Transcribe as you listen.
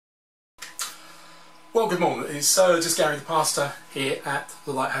Well, good morning. It's just Gary, the pastor here at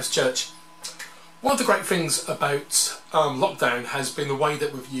the Lighthouse Church. One of the great things about lockdown has been the way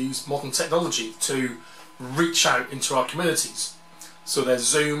that we've used modern technology to reach out into our communities. So there's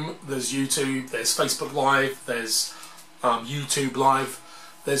Zoom, there's YouTube, there's Facebook Live, there's YouTube Live.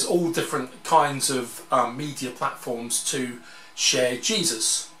 There's all different kinds of media platforms to share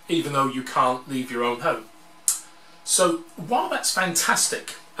Jesus, even though you can't leave your own home. So while that's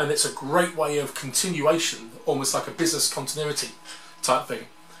fantastic, and it's a great way of continuation, almost like a business continuity type thing,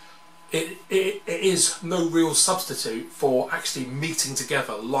 it is no real substitute for actually meeting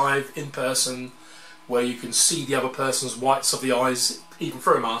together live in person, where you can see the other person's whites of the eyes, even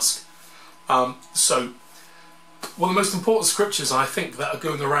through a mask. So one of the most important scriptures I think that are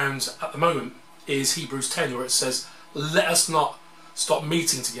going around at the moment is Hebrews 10, where it says, "Let us not stop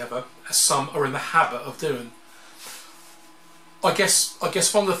meeting together, as some are in the habit of doing." I guess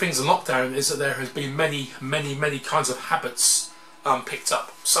one of the things in lockdown is that there has been many kinds of habits picked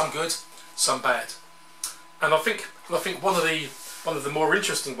up. Some good, some bad. And I think one of the more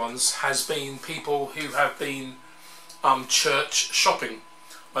interesting ones has been people who have been church shopping.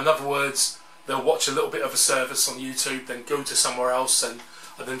 In other words, they'll watch a little bit of a service on YouTube, then go to somewhere else, and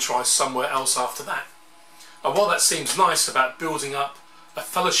then try somewhere else after that. And while that seems nice about building up a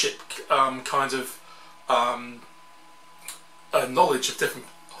fellowship kind of knowledge of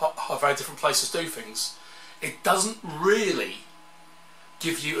how different places do things, it doesn't really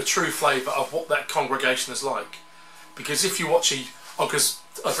give you a true flavour of what that congregation is like. Because if you watch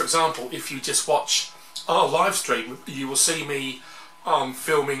for example, if you just watch our live stream, you will see me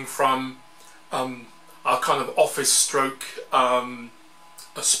filming from our kind of office stroke a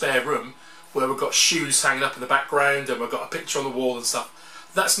spare room, where we've got shoes hanging up in the background and we've got a picture on the wall and stuff.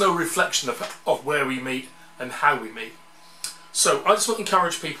 That's no reflection of where we meet and how we meet. So I just want to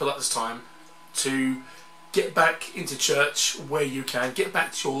encourage people at this time to get back into church where you can, get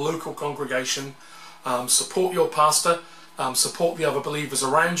back to your local congregation, support your pastor, support the other believers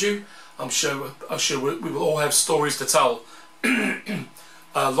around you. I'm sure we will all have stories to tell,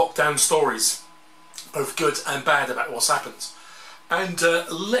 lockdown stories, both good and bad, about what's happened. And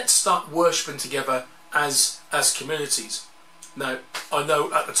let's start worshipping together as communities. Now, I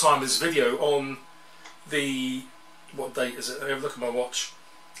know at the time of this video, on the, what date is it? Let me have a look at my watch.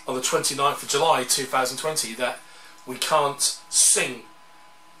 On the 29th of July 2020, that we can't sing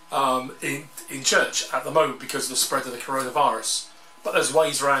in church at the moment because of the spread of the coronavirus. But there's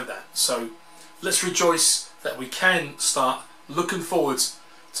ways around that. So let's rejoice that we can start looking forward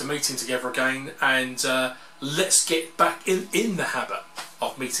to meeting together again, and let's get back in the habit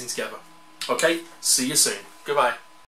of meeting together. Okay, see you soon. Goodbye.